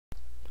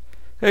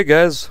Hey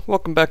guys,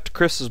 welcome back to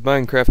Chris's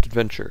Minecraft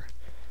adventure.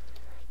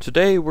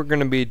 Today we're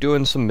going to be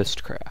doing some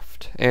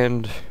Mystcraft,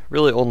 and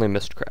really only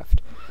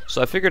Mystcraft.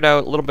 So I figured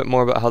out a little bit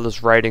more about how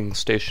this writing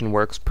station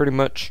works. Pretty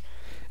much,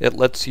 it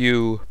lets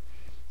you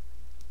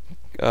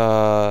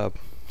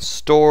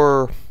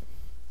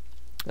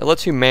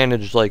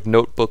manage like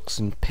notebooks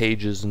and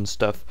pages and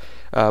stuff.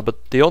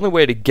 But the only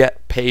way to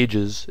get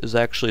pages is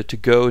actually to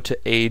go to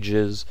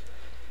Ages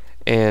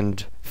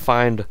and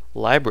find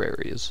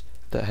libraries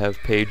that have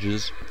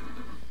pages.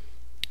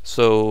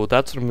 So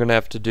that's what I'm going to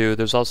have to do.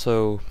 There's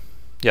also,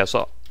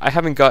 so I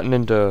haven't gotten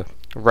into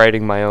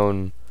writing my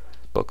own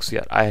books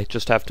yet. I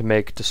just have to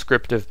make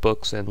descriptive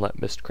books and let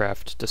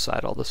Mystcraft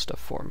decide all this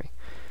stuff for me.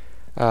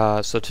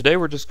 So today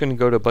we're just going to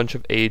go to a bunch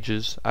of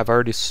ages. I've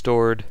already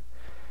stored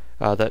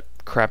that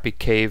crappy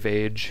cave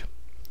age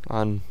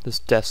on this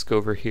desk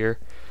over here.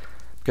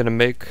 I'm going to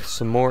make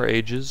some more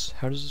ages.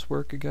 How does this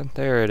work again?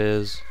 There it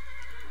is.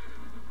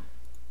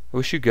 I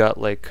wish you got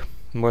like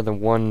more than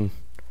one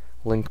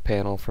link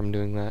panel from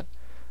doing that.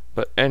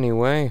 But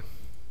anyway,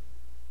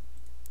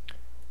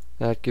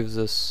 that gives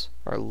us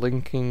our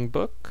linking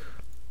book.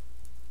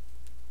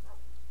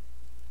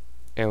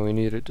 And we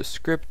need a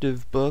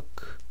descriptive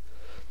book,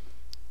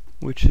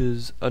 which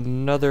is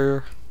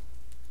another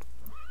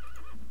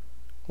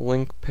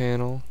link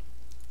panel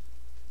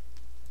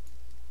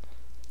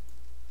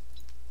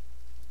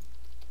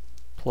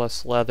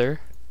plus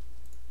leather.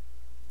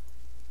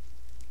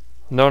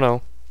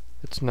 No,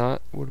 it's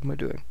not. What am I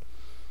doing?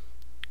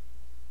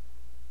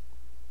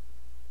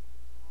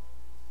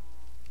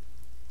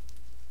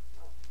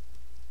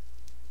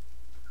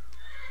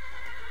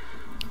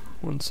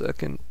 One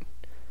second.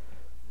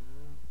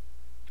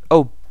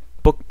 Oh,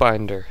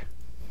 bookbinder.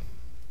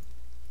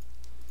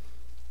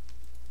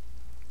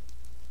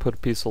 Put a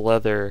piece of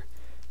leather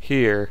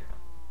here,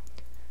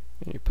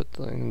 and you put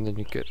the, and then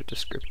you get a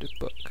descriptive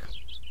book.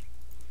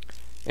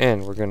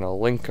 And we're gonna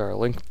link our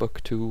link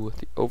book to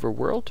the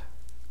overworld.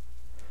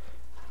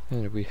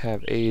 And we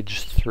have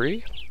age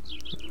 3.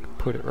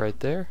 Put it right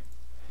there,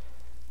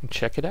 and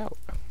check it out.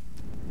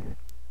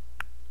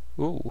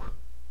 Ooh.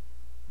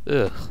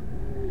 Ugh.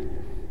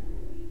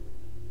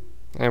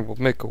 And we'll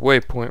make a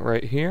waypoint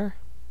right here.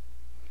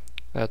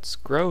 That's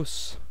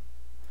gross.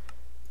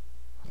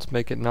 Let's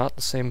make it not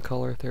the same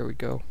color. There we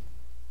go.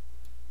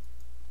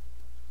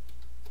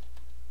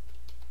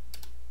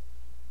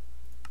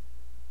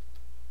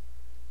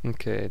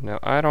 Okay, now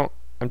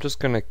I'm just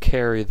gonna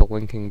carry the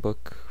linking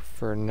book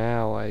for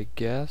now, I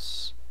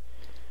guess.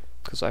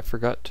 Because I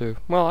forgot to,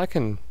 well, I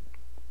can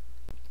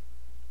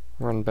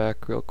run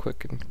back real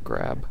quick and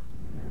grab.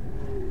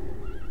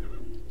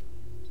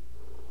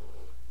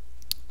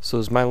 So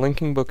is my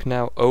linking book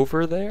now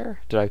over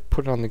there? Did I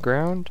put it on the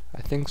ground?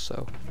 I think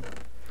so.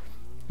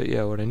 But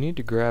yeah, what I need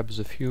to grab is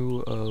a few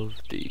of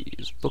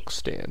these book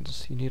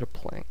stands. You need a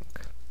plank.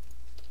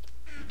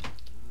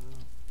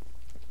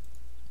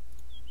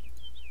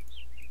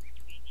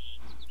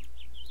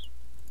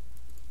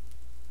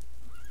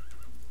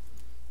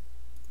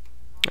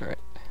 Alright.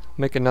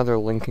 Make another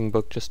linking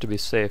book just to be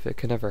safe. It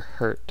can never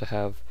hurt to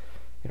have,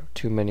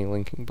 too many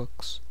linking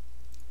books.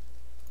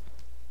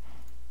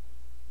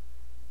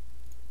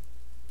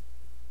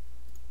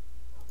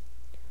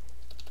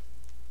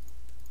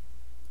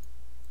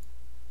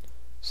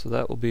 So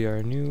that will be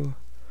our new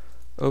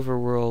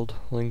overworld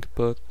link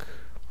book.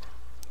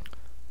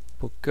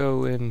 We'll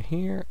go in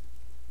here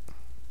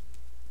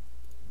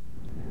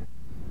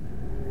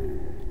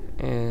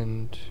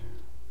and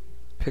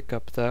pick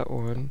up that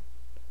one.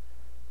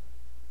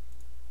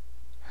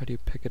 How do you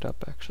pick it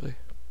up actually?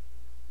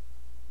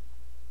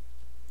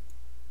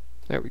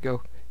 There we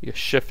go. You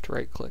shift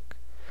right click.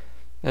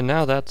 And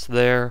now that's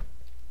there.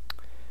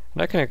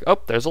 And I can, oh,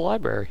 there's a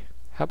library.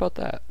 How about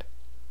that?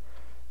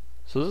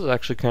 So this is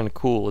actually kind of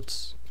cool.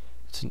 It's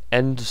an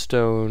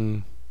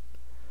endstone.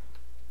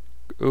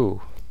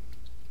 Ooh,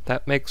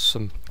 that makes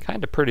some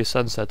kind of pretty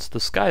sunsets. The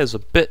sky is a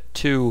bit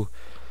too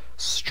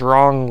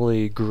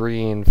strongly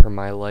green for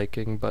my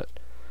liking, but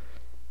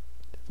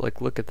like,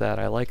 look at that.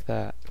 I like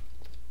that.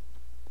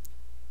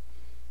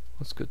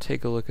 Let's go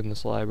take a look in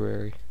this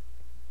library.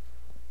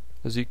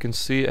 As you can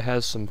see, it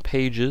has some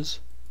pages.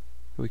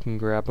 We can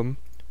grab them.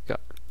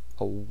 Got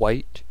a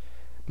white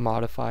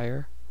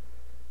modifier.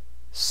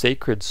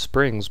 Sacred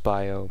Springs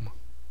biome.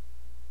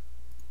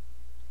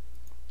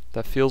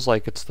 That feels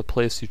like it's the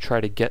place you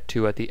try to get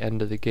to at the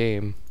end of the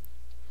game.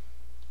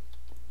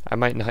 I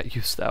might not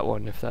use that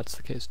one if that's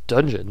the case.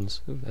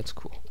 Dungeons. Ooh, that's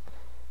cool.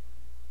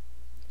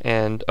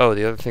 And, oh,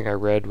 the other thing I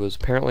read was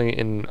apparently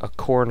in a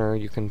corner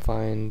you can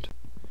find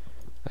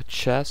a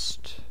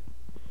chest,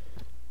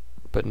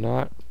 but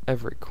not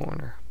every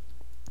corner.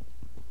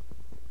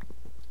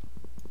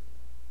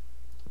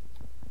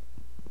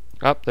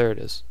 Oh, there it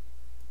is.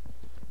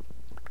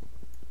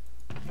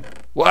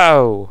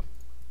 Wow!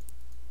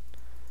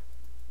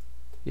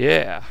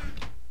 Yeah.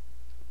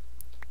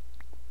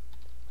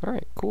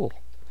 Alright, cool.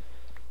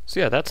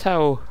 So yeah, that's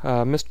how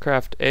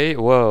Mystcraft A...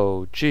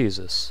 Whoa,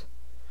 Jesus.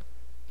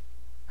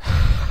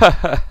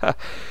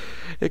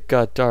 It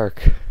got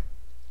dark.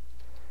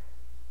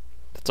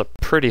 That's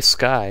a pretty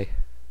sky.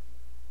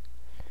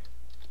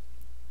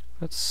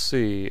 Let's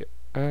see.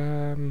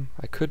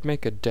 I could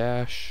make a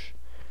dash.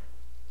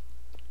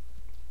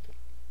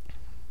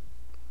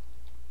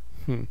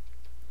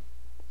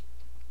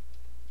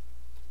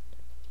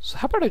 So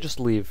how about I just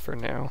leave for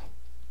now?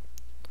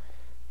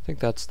 I think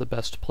that's the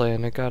best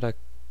plan.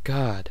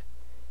 God,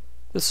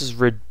 this is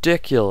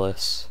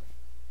ridiculous.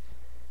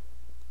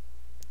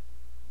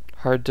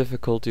 Hard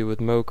difficulty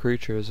with Mo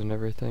creatures and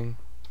everything.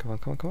 Come on,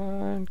 come on, come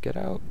on, get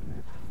out.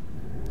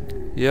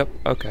 Yep,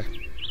 okay.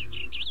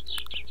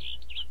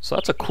 So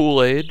that's a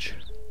cool age.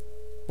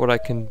 What I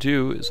can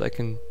do is I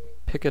can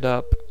pick it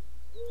up,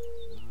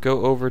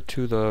 go over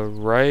to the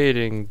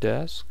writing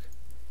desk,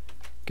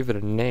 give it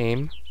a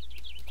name.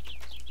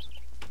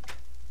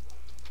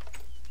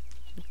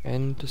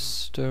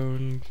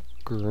 Endstone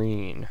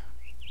green.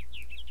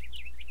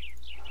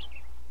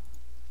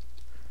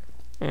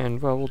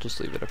 And, well, we'll just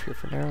leave it up here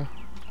for now.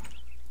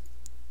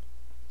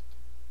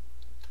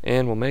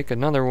 And we'll make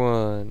another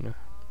one.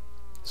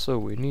 So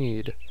we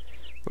need...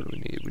 what do we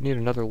need? We need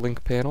another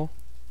link panel.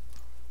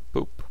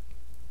 Boop.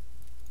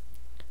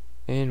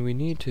 And we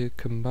need to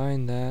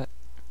combine that...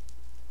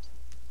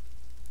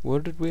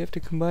 what did we have to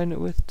combine it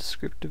with?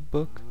 Descriptive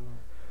book?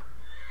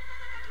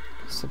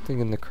 Something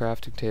in the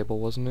crafting table,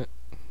 wasn't it?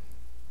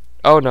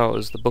 Oh no, it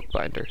was the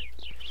bookbinder.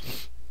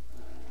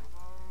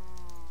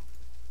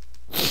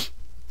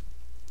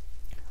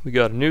 We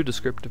got a new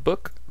descriptive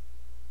book.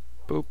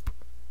 Boop.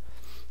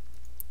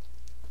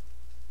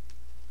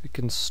 We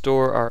can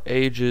store our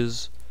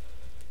ages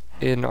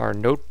in our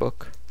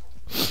notebook.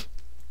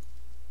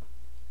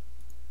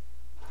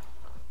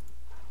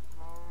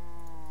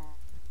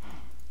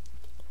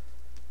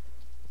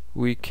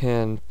 We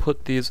can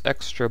put these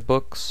extra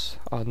books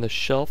on the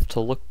shelf to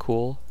look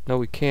cool. No,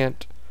 we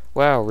can't.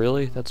 Wow,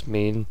 really? That's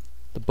mean.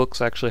 The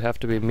books actually have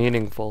to be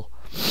meaningful.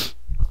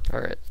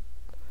 Alright.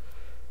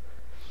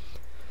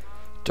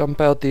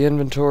 Dump out the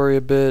inventory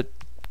a bit.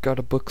 Got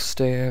a book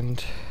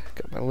stand.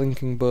 Got my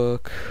linking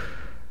book.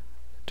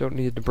 Don't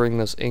need to bring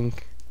this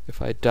ink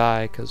if I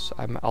die, because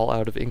I'm all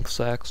out of ink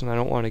sacs and I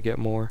don't want to get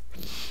more.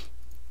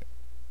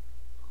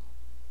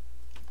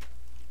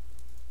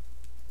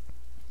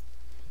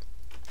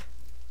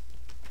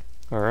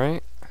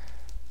 Alright.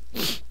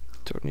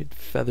 Don't need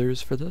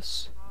feathers for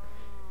this.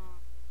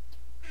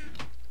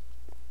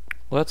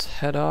 Let's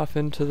head off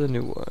into the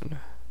new one.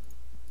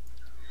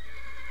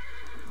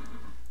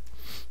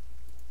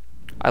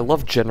 I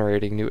love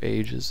generating new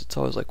ages. It's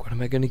always like, what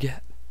am I gonna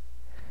get?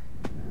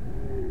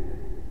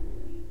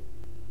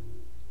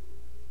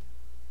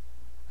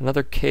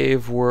 Another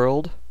cave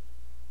world.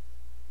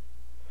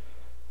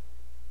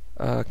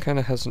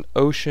 Kinda has an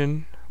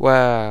ocean.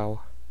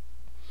 Wow.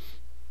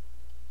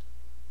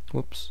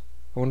 Whoops.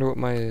 I wonder what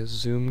my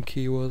zoom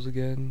key was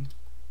again.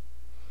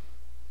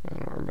 I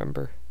don't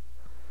remember.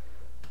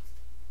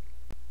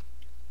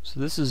 So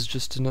this is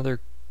just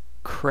another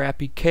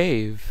crappy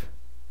cave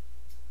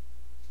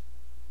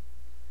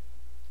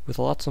with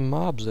lots of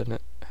mobs in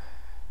it.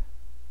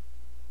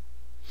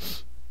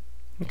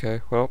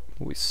 Okay, well,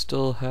 we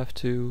still have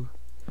to...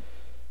 you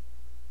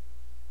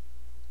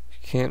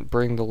can't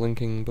bring the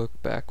linking book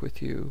back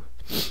with you.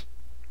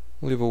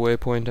 Leave a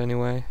waypoint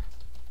anyway.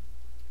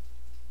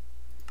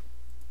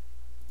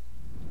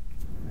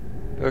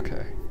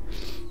 Okay.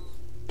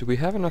 Do we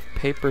have enough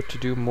paper to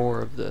do more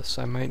of this?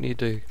 I might need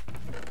to...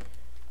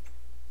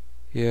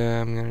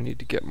 yeah, I'm gonna need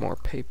to get more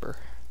paper.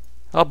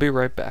 I'll be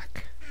right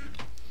back.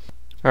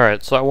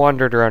 Alright, so I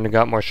wandered around and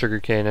got more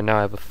sugarcane, and now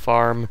I have a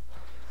farm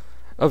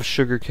of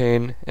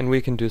sugarcane, and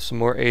we can do some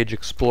more age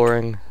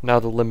exploring. Now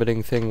the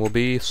limiting thing will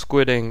be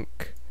squid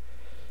ink.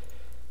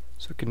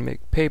 So we can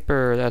make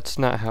paper. That's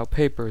not how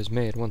paper is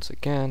made once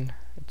again.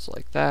 It's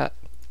like that.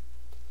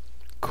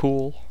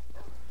 Cool.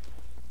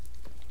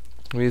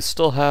 We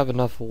still have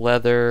enough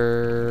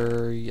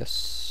leather.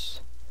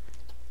 Yes.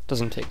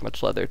 Doesn't take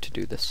much leather to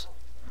do this.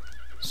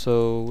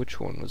 So, which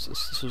one was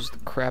this? This was the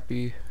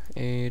crappy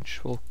age.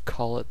 We'll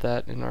call it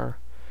that in our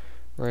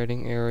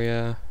writing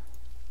area.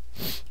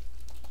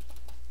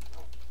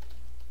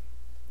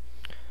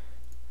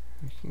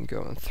 We can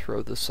go and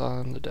throw this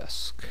on the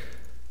desk.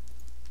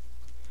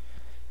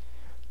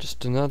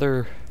 Just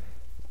another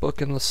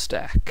book in the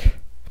stack.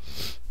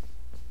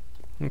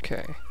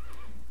 Okay.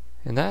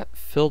 And that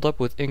filled up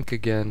with ink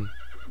again.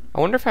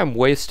 I wonder if I'm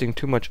wasting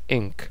too much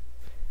ink.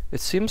 It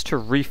seems to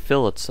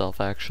refill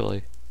itself,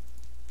 actually.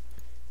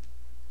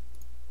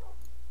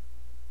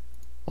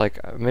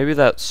 Like, maybe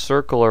that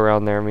circle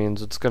around there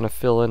means it's gonna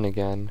fill in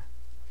again.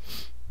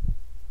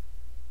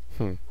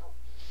 I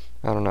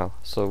don't know.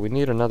 So we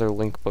need another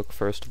link book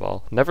first of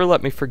all. Never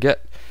let me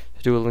forget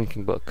to do a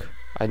linking book.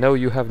 I know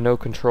you have no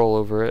control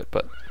over it,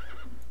 but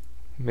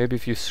maybe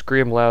if you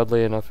scream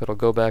loudly enough it'll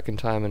go back in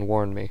time and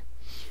warn me.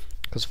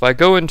 Because if I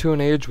go into an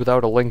age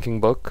without a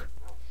linking book,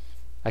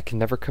 I can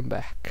never come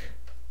back.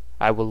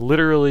 I will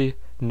literally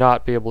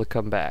not be able to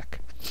come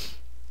back.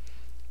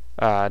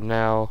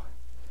 Now,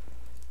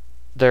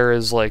 there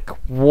is like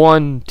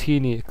one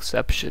teeny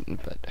exception,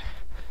 but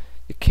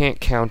you can't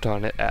count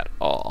on it at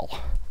all.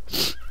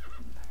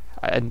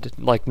 And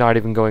like not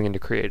even going into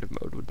creative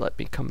mode would let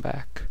me come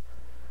back.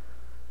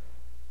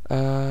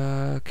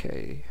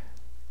 Okay.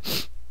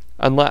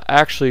 Unless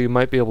actually you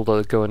might be able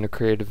to go into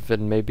creative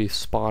and maybe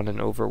spawn an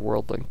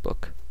overworld link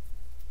book.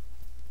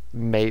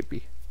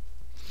 Maybe.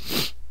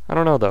 I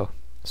don't know though.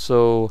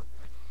 So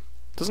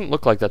it doesn't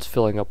look like that's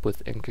filling up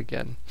with ink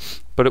again.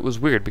 But it was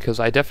weird because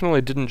I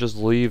definitely didn't just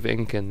leave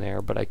ink in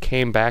there, but I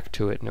came back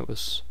to it and it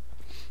was...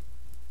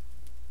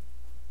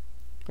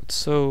 It's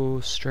so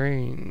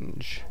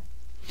strange.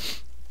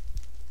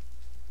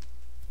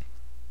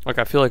 Like,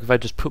 I feel like if I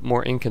just put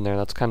more ink in there,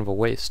 that's kind of a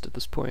waste at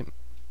this point.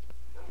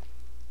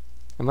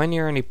 Am I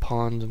near any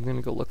ponds? I'm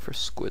gonna go look for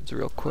squids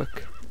real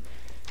quick.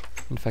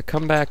 And if I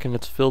come back and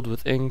it's filled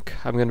with ink,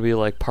 I'm gonna be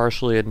like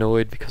partially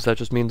annoyed because that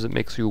just means it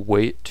makes you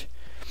wait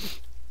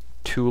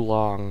too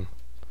long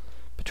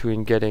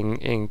between getting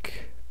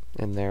ink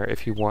in there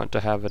if you want to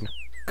have a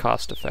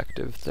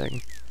cost-effective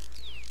thing.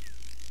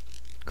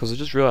 Because I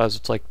just realized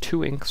it's like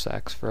 2 ink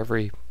sacks for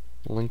every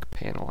link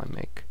panel I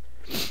make.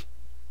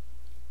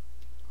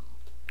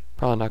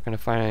 Probably not going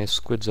to find any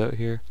squids out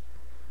here.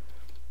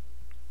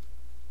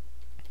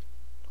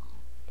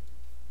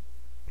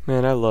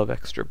 Man, I love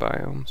extra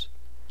biomes.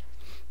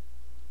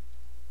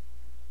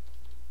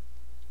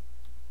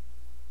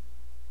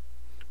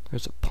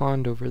 There's a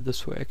pond over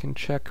this way I can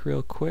check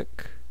real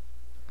quick.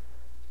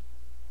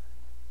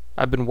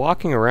 I've been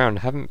walking around,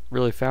 haven't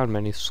really found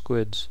many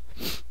squids.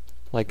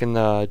 Like in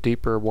the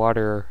deeper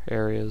water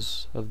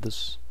areas of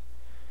this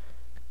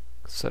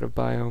set of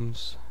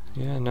biomes.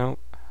 Yeah, no.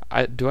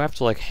 Do I have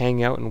to like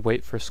hang out and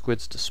wait for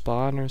squids to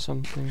spawn or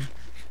something?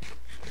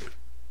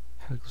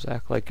 How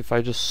exactly? Like if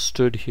I just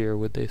stood here,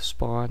 would they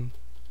spawn?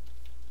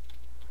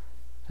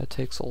 That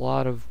takes a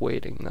lot of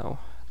waiting though,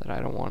 that I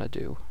don't want to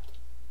do.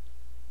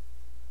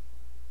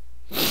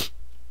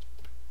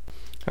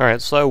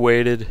 Alright, so I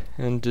waited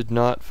and did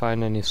not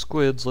find any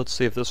squids. Let's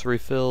see if this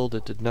refilled.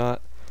 It did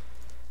not.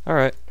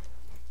 Alright.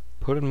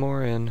 Putting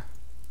more in.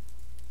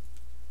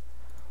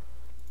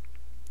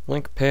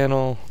 Link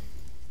panel.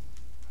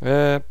 We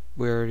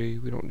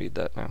don't need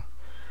that now.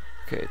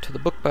 Okay, to the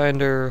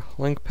bookbinder,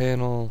 link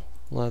panel,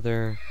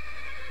 leather.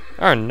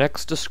 Our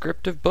next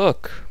descriptive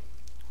book.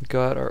 We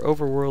got our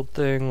overworld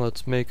thing.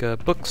 Let's make a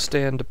book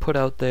stand to put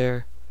out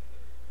there.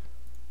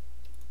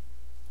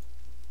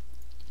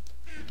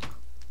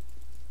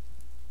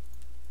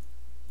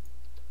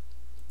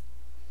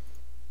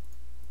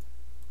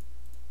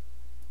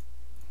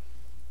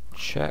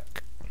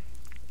 Check.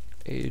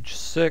 Age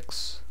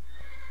 6.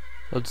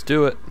 Let's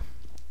do it.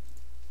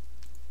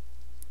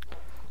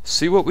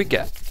 See what we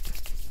get.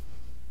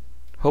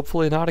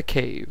 Hopefully not a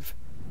cave.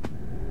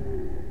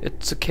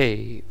 It's a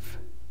cave.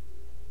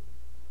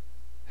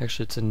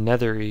 Actually, it's a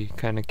nethery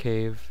kind of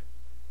cave.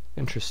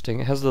 Interesting.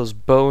 It has those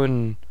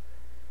bone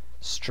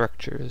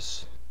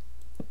structures.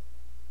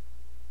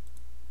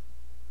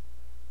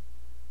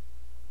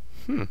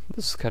 This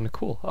is kind of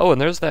cool. Oh, and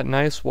there's that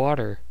nice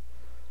water.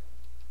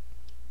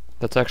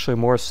 That's actually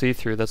more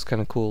see-through. That's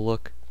kind of cool.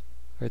 Look.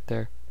 Right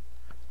there.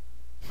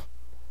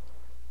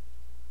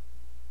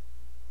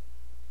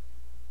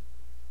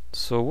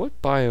 So what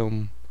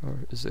biome or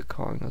is it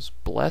calling us?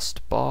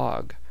 Blessed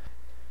Bog.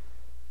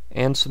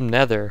 And some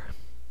nether.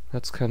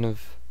 That's kind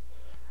of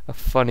a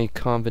funny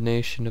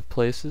combination of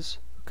places.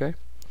 Okay.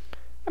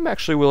 I'm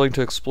actually willing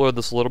to explore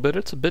this a little bit.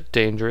 It's a bit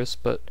dangerous,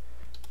 but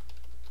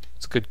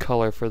it's a good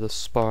color for the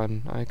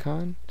spawn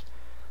icon.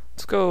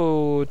 Let's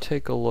go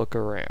take a look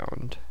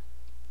around.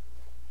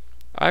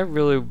 I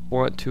really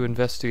want to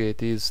investigate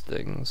these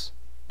things.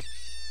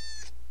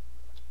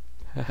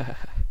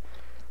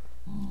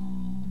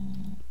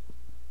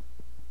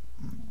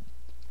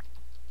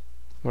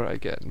 What do I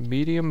get?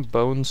 Medium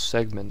bone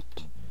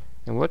segment.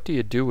 And what do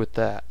you do with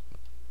that?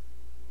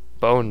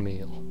 Bone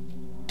meal.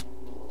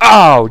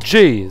 Oh,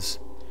 jeez!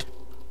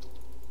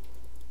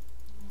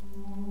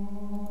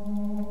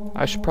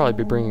 I should probably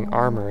be bringing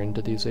armor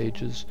into these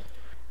ages.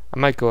 I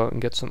might go out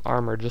and get some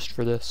armor just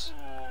for this.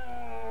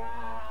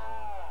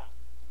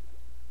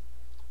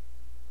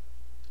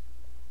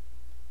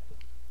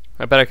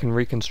 I bet I can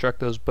reconstruct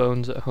those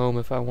bones at home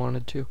if I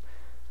wanted to. You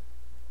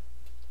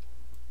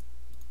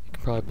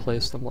can probably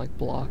place them like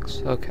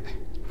blocks. Okay.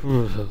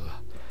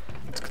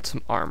 Let's get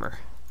some armor.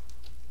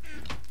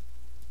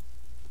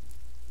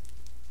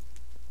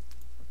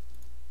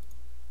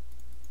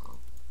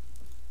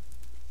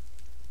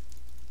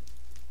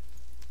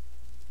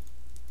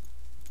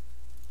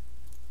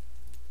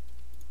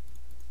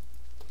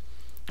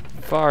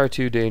 Far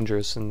too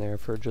dangerous in there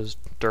for just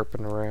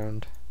derping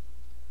around.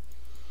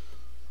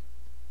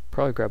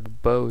 Probably grab a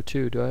bow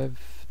too.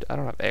 I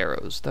don't have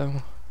arrows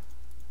though.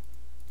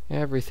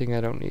 Everything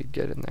I don't need,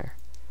 get in there.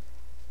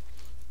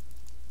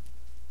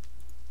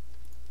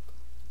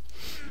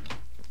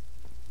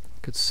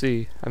 Could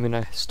see. I mean,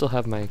 I still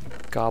have my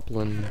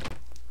goblin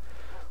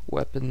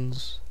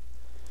weapons.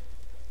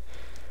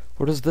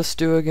 What does this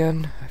do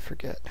again? I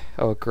forget.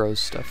 Oh, it grows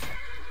stuff.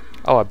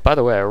 Oh, by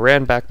the way, I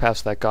ran back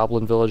past that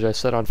goblin village I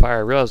set on fire.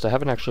 I realized I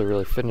haven't actually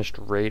really finished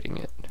raiding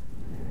it.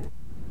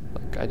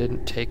 Like, I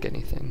didn't take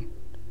anything.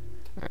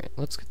 Alright,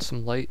 let's get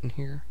some light in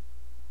here.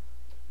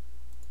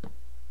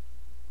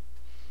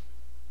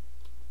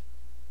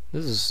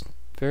 This is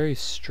very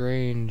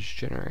strange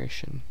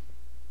generation.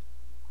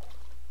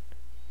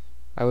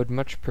 I would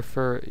much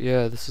prefer,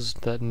 yeah, this is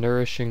that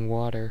nourishing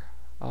water.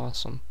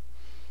 Awesome.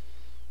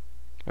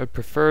 I would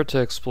prefer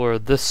to explore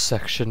this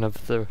section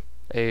of the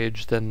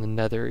age than the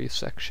nethery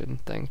section,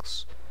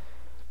 thanks.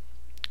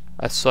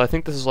 So I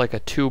think this is like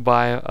a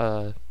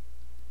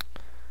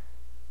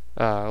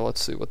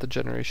let's see what the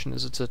generation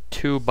is. It's a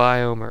 2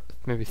 biome or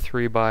maybe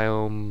 3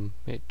 biome,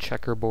 maybe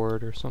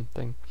checkerboard or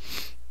something.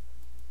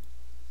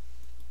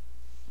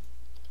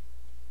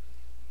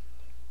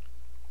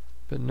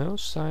 But no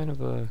sign of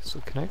a...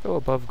 So can I go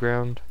above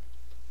ground?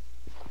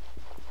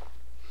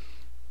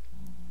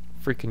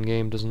 Freaking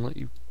game doesn't let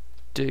you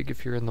dig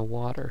if you're in the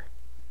water.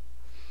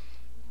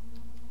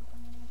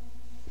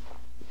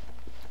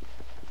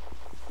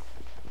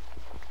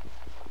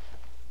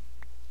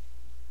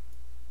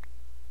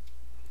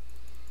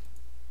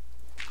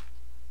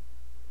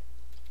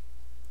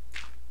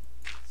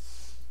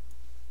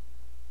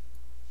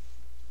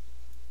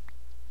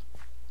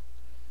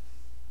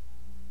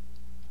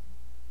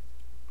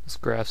 This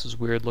grass is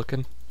weird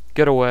looking.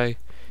 Get away.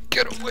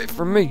 Get away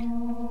from me!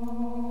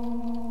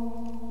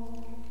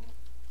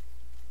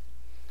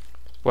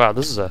 Wow,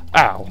 this is a...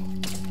 Ow!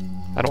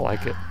 I don't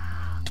like it.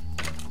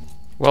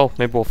 Well,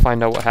 maybe we'll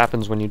find out what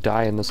happens when you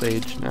die in this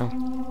age now.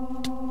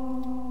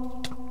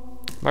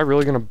 Am I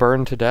really gonna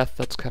burn to death?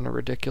 That's kind of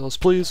ridiculous.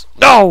 Please!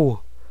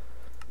 No!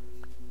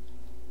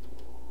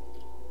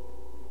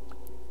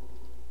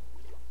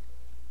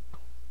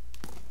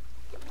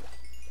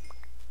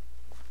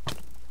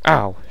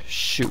 Ow,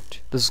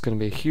 shoot. This is going to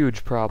be a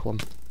huge problem.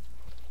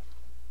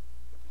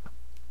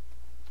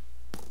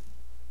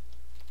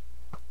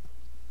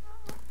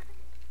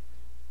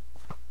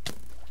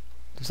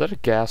 Is that a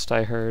ghast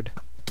I heard?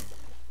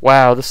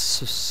 Wow, this is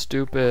so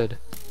stupid.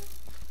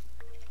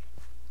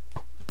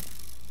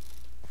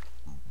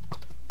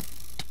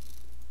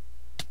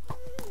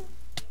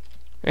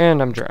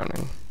 And I'm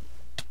drowning.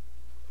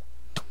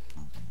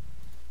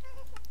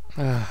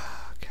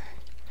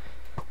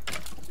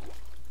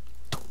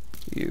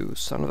 You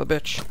son of a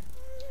bitch.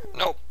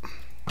 Nope.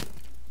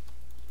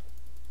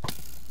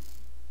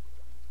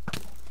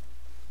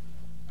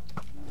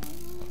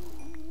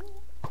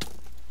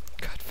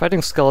 God,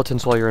 fighting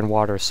skeletons while you're in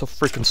water is so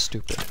freaking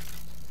stupid.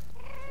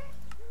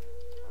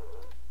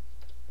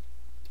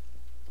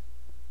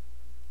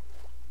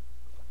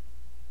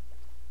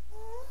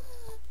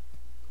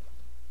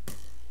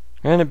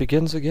 And it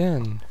begins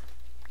again.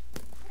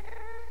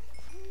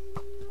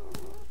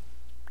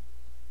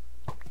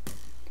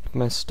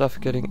 My stuff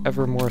getting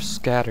ever more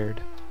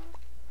scattered.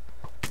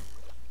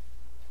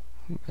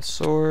 My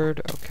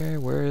sword, okay,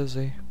 where is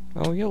he?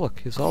 Oh, yeah, look,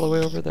 he's all the way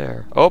over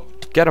there. Oh,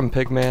 get him,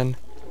 Pigman.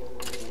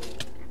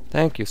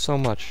 Thank you so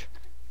much.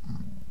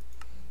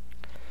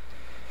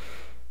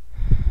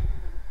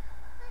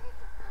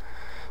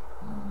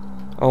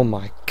 Oh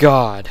my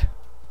god.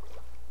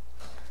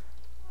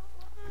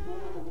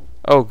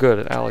 Oh, good,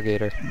 an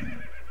alligator.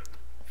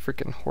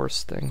 Freaking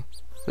horse thing.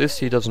 At least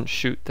he doesn't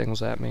shoot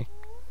things at me.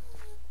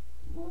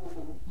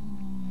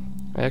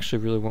 I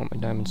actually really want my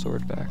diamond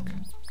sword back.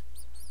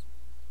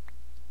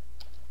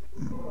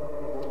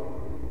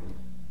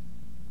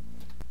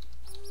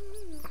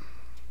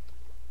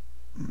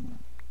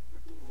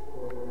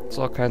 There's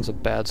all kinds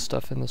of bad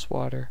stuff in this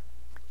water.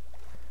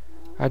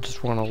 I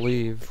just want to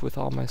leave with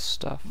all my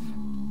stuff.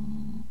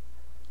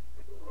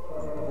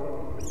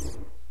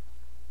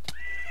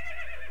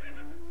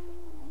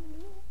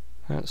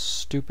 That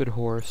stupid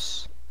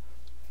horse.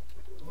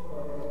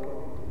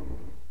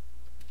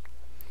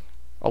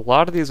 A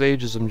lot of these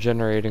ages I'm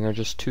generating are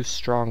just too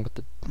strong with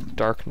the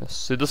darkness.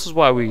 See, this is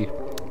why we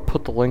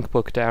put the link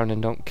book down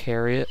and don't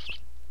carry it.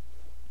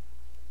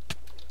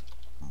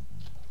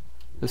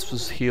 This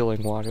was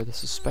healing water.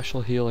 This is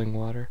special healing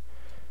water.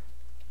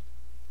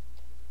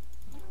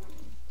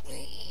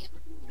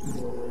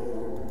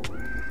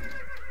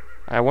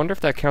 I wonder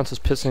if that counts as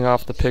pissing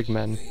off the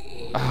pigmen.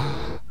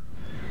 Ah,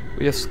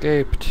 we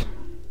escaped.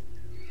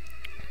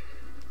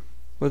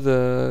 With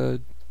a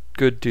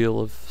good deal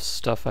of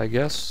stuff, I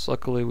guess.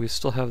 Luckily, we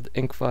still have the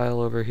ink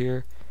vial over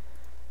here.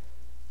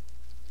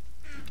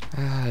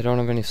 I don't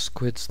have any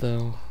squids,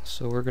 though,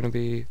 so we're gonna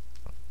be...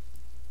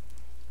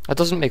 That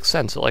doesn't make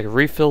sense. It, like,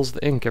 refills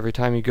the ink every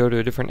time you go to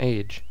a different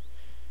age.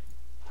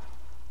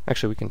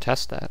 Actually, we can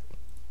test that.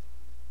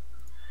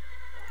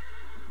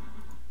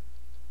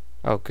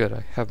 Oh, good,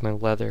 I have my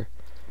leather.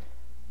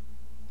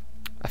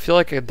 I feel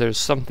like there's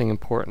something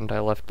important I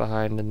left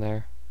behind in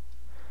there.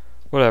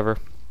 Whatever.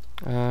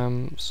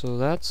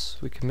 So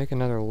we can make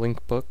another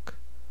link book.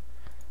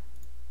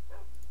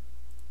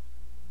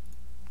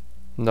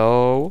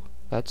 No,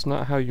 that's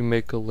not how you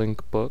make a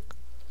link book.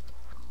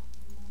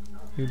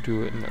 You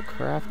do it in a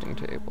crafting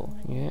table,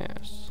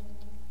 yes.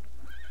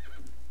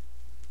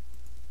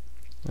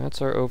 That's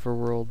our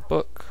overworld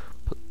book.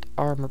 Put the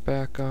armor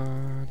back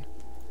on.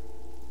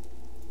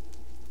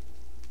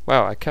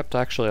 Wow, I kept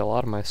actually a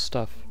lot of my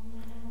stuff,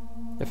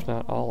 if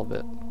not all of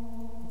it.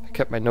 I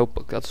kept my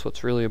notebook. That's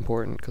what's really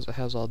important, because it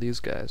has all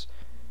these guys.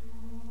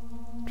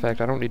 In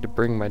fact, I don't need to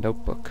bring my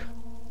notebook.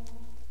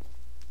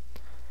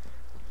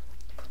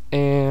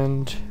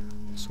 And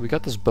so we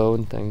got this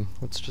bone thing.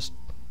 Let's just...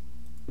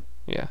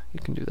 yeah, you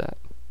can do that.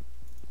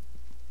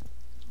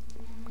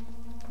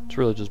 It's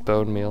really just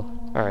bone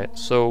meal. Alright,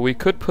 so we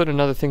could put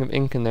another thing of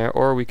ink in there,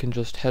 or we can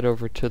just head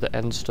over to the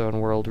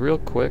Endstone world real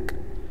quick.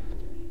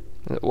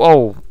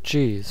 Whoa,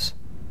 jeez.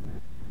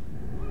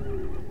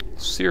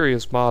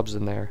 Serious mobs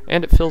in there.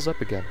 And it fills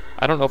up again.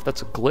 I don't know if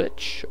that's a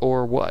glitch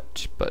or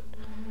what, but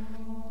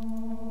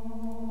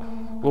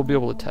we'll be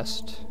able to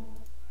test.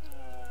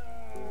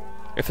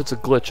 If it's a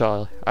glitch,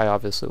 I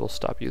obviously will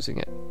stop using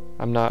it.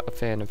 I'm not a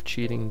fan of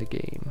cheating the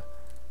game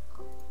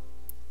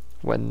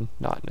when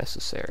not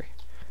necessary.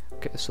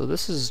 Okay, so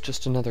this is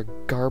just another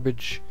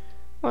garbage.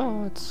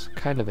 Well, it's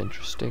kind of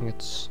interesting.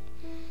 It's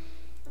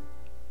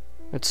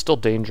still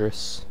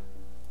dangerous.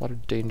 A lot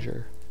of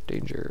danger.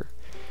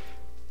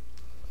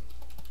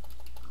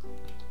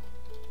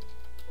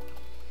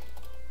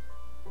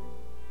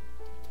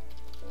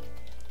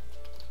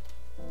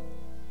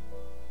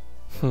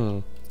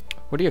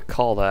 What do you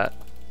call that?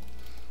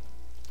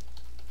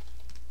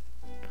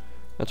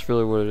 That's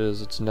really what it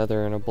is. It's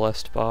nether and a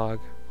blessed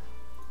bog.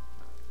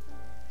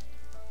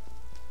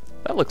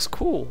 That looks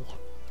cool.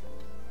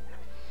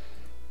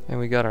 And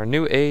we got our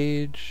new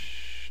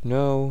age.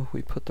 No,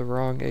 we put the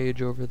wrong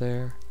age over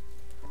there.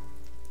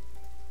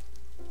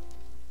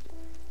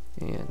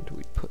 And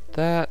we put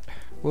that.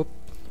 Whoop.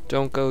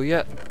 Don't go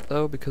yet,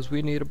 though, because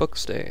we need a book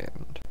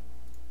stand.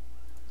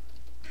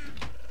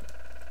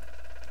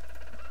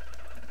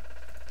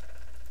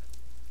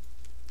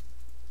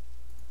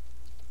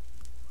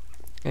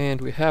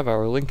 And we have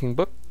our linking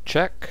book.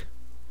 Check.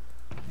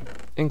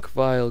 Ink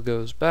vial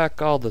goes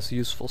back. All this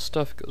useful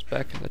stuff goes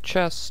back in the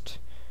chest.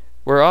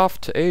 We're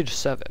off to age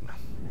 7.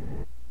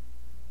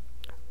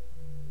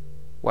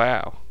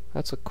 Wow,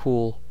 that's a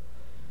cool...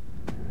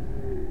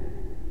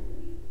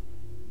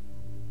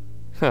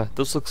 Huh,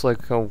 this looks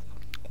like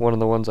one of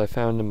the ones I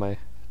found in my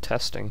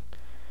testing.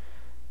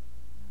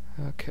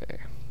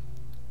 Okay.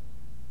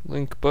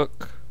 Link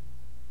book.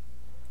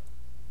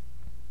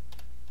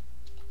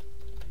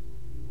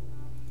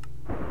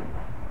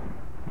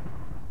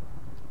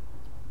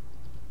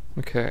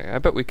 Okay, I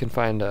bet we can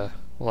find a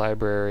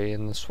library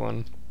in this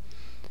one.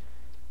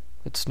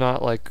 It's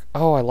not like,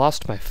 oh, I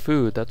lost my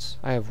food.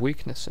 I have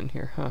weakness in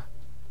here, huh?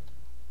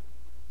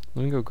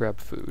 Let me go grab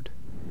food.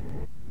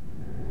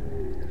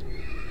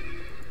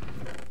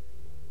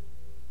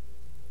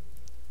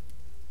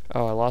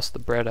 Oh, I lost the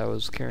bread I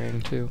was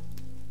carrying too.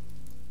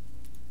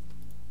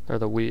 Or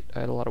the wheat.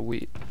 I had a lot of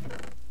wheat.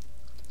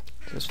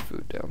 There's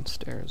food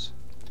downstairs.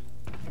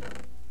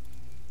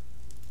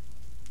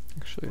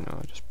 Actually, no,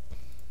 I just...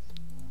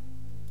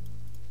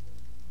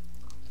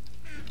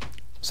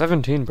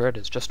 17 bread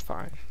is just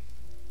fine.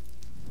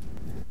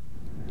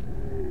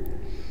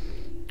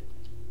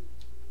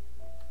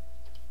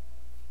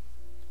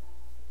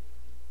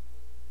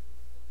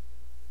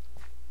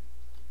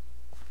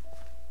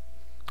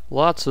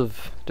 Lots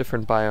of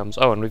different biomes.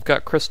 Oh, and we've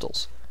got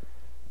crystals.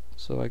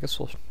 So I guess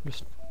we'll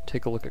just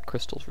take a look at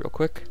crystals real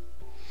quick.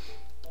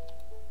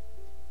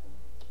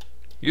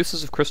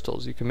 Uses of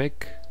crystals. You can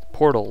make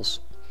portals.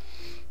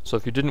 So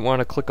if you didn't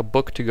want to click a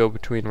book to go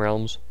between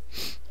realms...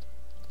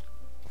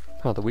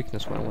 Oh, the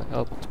weakness went away.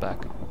 Oh, it's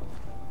back.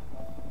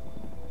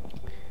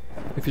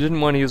 If you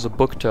didn't want to use a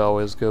book to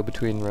always go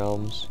between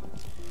realms,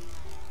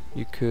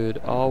 you could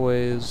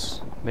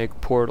always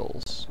make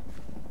portals.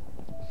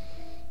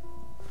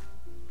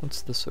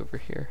 What's this over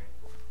here?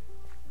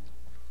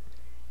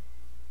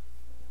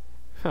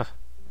 Huh.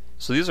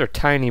 So these are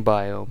tiny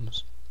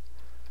biomes.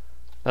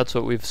 That's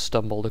what we've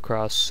stumbled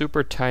across.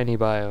 Super tiny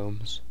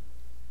biomes.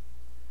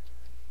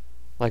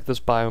 Like this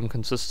biome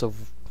consists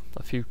of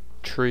a few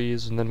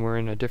trees, and then we're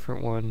in a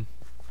different one.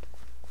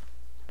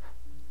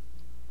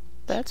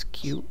 That's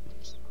cute.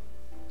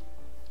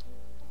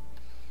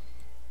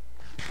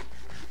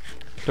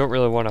 Don't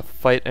really want to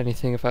fight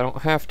anything if I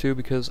don't have to,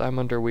 because I'm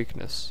under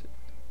weakness.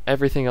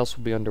 Everything else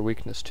will be under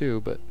weakness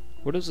too, but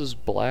what is this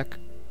black?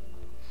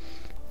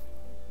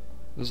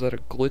 Is that a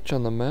glitch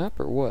on the map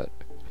or what?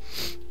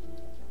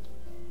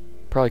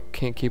 Probably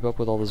can't keep up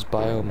with all this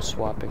biome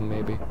swapping,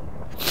 maybe.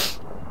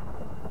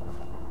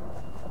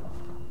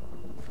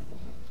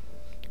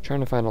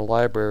 Trying to find a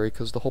library,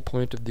 because the whole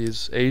point of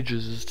these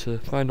ages is to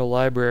find a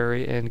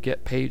library and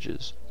get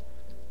pages.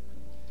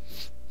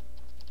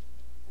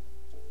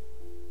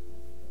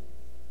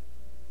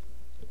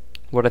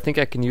 What I think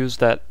I can use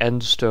that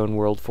Endstone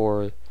world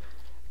for, it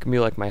can be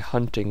like my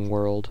hunting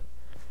world.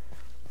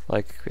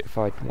 Like, if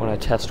I want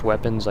to test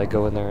weapons, I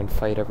go in there and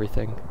fight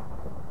everything.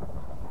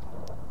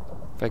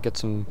 If I get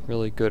some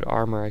really good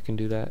armor, I can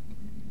do that.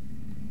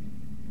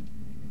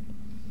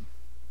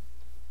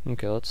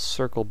 Okay, let's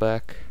circle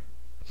back.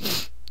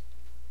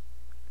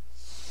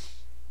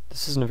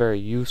 This isn't a very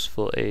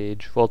useful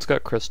age. Well, it's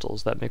got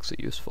crystals, that makes it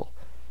useful.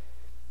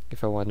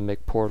 if I wanted to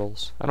make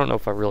portals. I don't know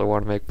if I really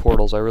want to make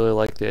portals. I really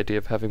like the idea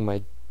of having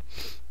my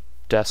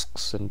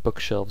desks and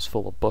bookshelves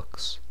full of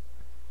books.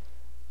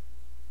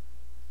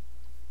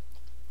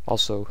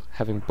 Also,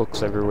 having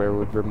books everywhere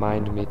would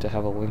remind me to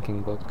have a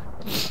linking book.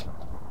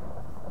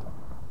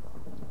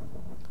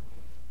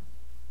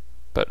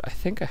 But I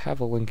think I have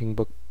a linking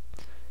book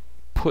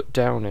put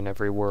down in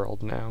every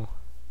world now.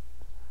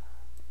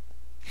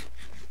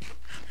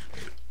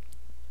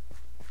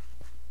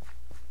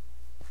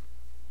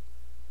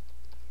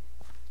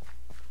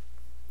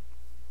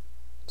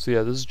 So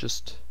yeah, this is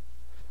just...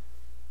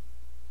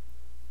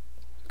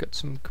 Got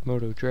some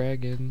Komodo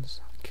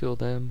dragons. Kill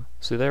them.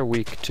 See, they're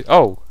weak too.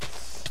 Oh!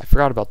 I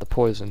forgot about the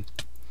poison.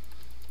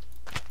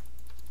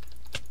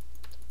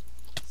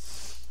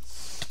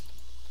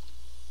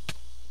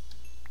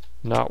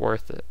 Not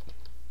worth it.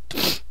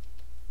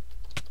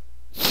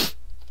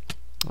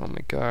 Oh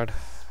my god.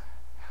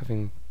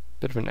 Having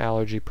a bit of an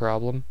allergy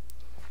problem.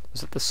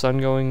 Is it the sun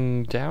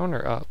going down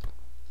or up?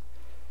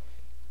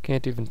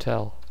 Can't even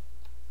tell.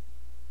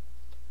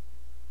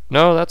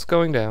 No, that's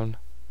going down.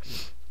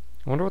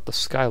 I wonder what the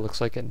sky looks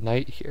like at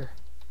night here.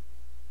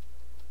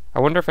 I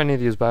wonder if any of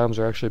these biomes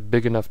are actually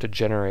big enough to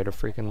generate a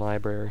freaking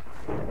library.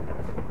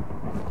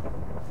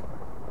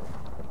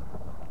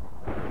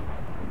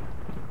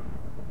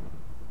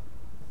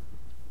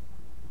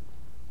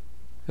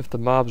 If the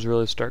mobs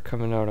really start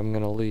coming out, I'm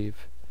gonna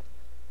leave.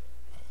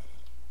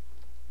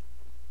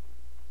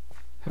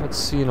 Haven't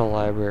seen a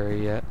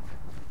library yet.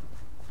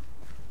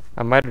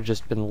 I might have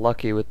just been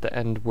lucky with the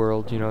end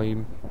world, you know,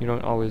 you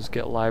don't always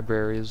get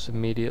libraries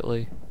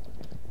immediately.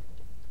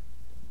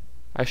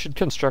 I should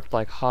construct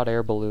like hot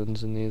air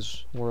balloons in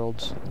these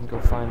worlds and go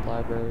find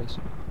libraries.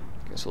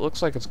 Okay, so it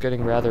looks like it's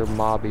getting rather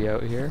mobby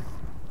out here.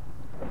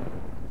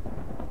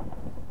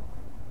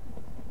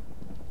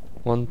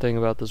 One thing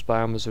about this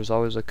biome is there's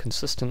always a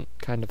consistent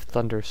kind of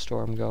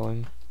thunderstorm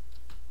going.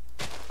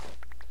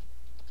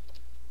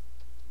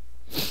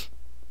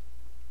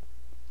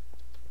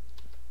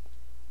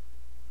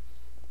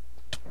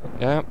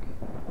 Yep,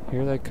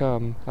 here they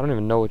come. I don't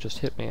even know what just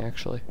hit me,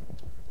 actually.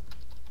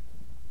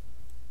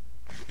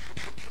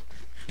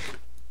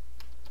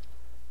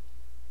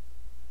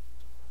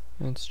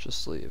 Let's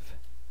just leave.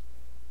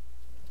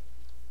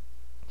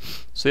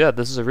 So yeah,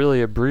 this is a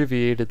really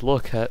abbreviated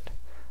look at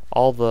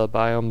all the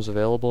biomes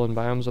available in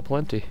Biomes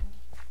Aplenty.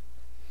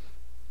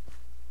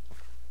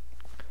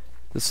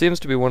 This seems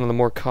to be one of the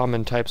more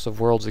common types of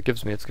worlds it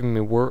gives me. It's giving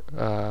me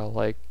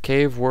like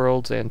cave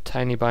worlds and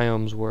tiny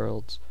biomes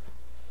worlds.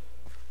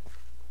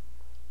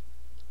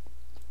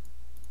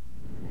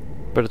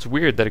 But it's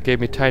weird that it gave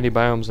me tiny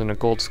biomes and a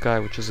gold sky,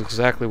 which is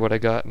exactly what I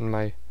got in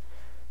my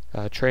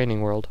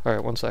training world.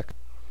 Alright, one sec.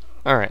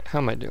 Alright, how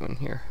am I doing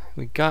here?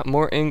 We got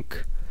more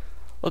ink.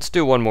 Let's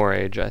do one more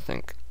age, I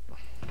think.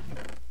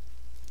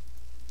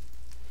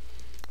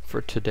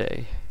 For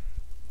today.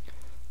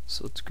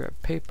 So let's grab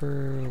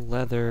paper,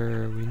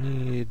 leather. We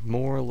need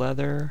more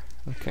leather.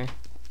 Okay.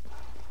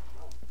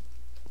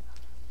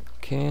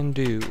 Can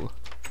do.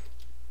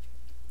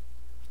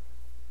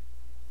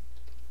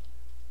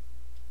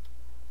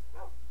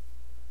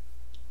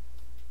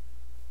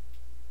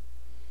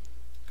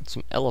 Got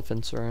some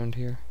elephants around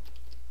here.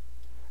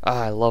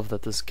 Ah, I love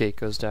that this gate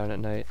goes down at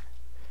night.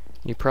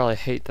 You probably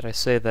hate that I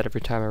say that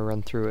every time I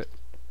run through it.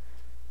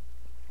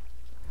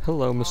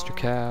 Hello, Mr.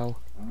 Cow.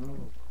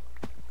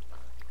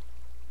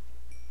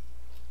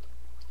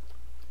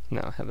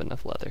 No, I have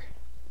enough leather.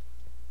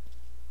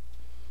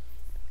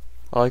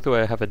 I like the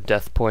way I have a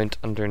death point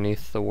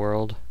underneath the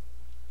world.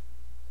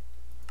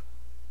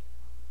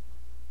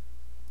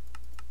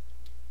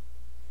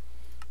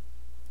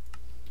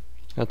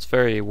 That's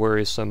very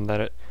worrisome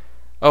that it...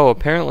 Oh,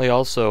 apparently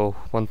also,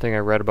 one thing I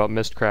read about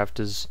Mystcraft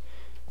is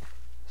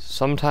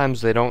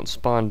sometimes they don't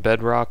spawn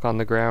bedrock on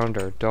the ground,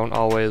 or don't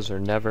always, or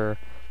never.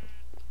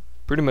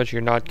 Pretty much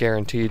you're not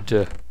guaranteed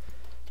to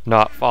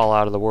not fall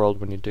out of the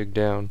world when you dig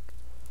down.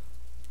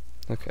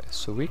 Okay,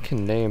 so we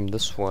can name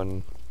this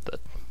one the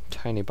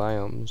Tiny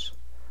Biomes.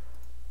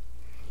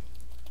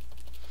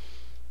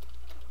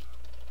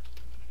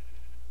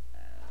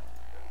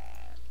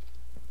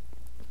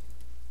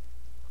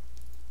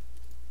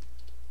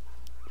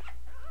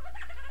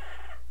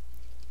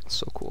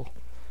 So cool.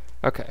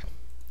 Okay.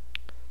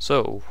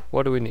 So,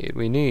 what do we need?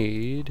 We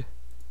need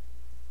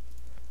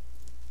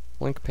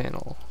link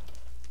panel.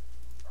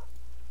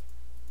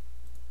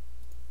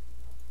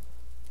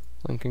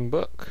 Linking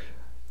book.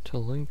 To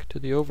link to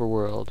the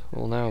overworld.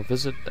 We'll now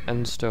visit the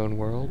Endstone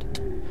world.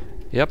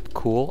 Yep,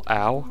 cool.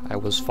 Ow, I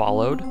was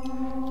followed.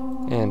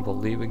 And we'll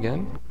leave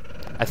again.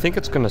 I think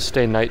it's gonna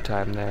stay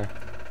nighttime there.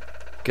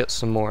 Get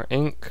some more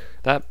ink.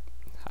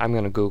 I'm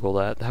gonna Google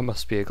that. That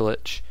must be a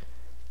glitch.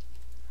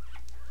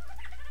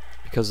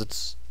 Because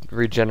it's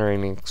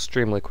regenerating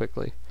extremely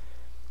quickly.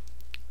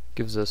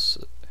 Gives us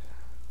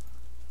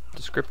a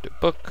descriptive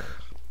book.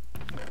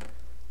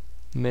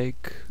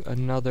 Make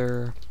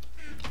another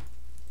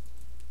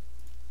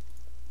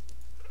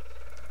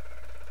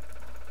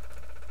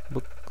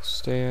book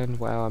stand.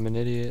 Wow, I'm an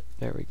idiot.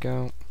 There we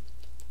go.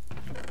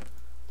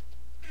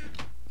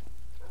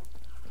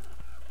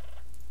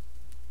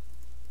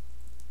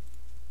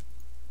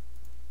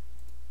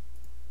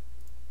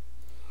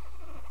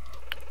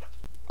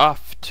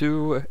 Off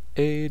to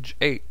age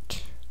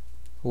 8.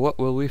 What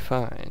will we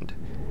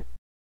find?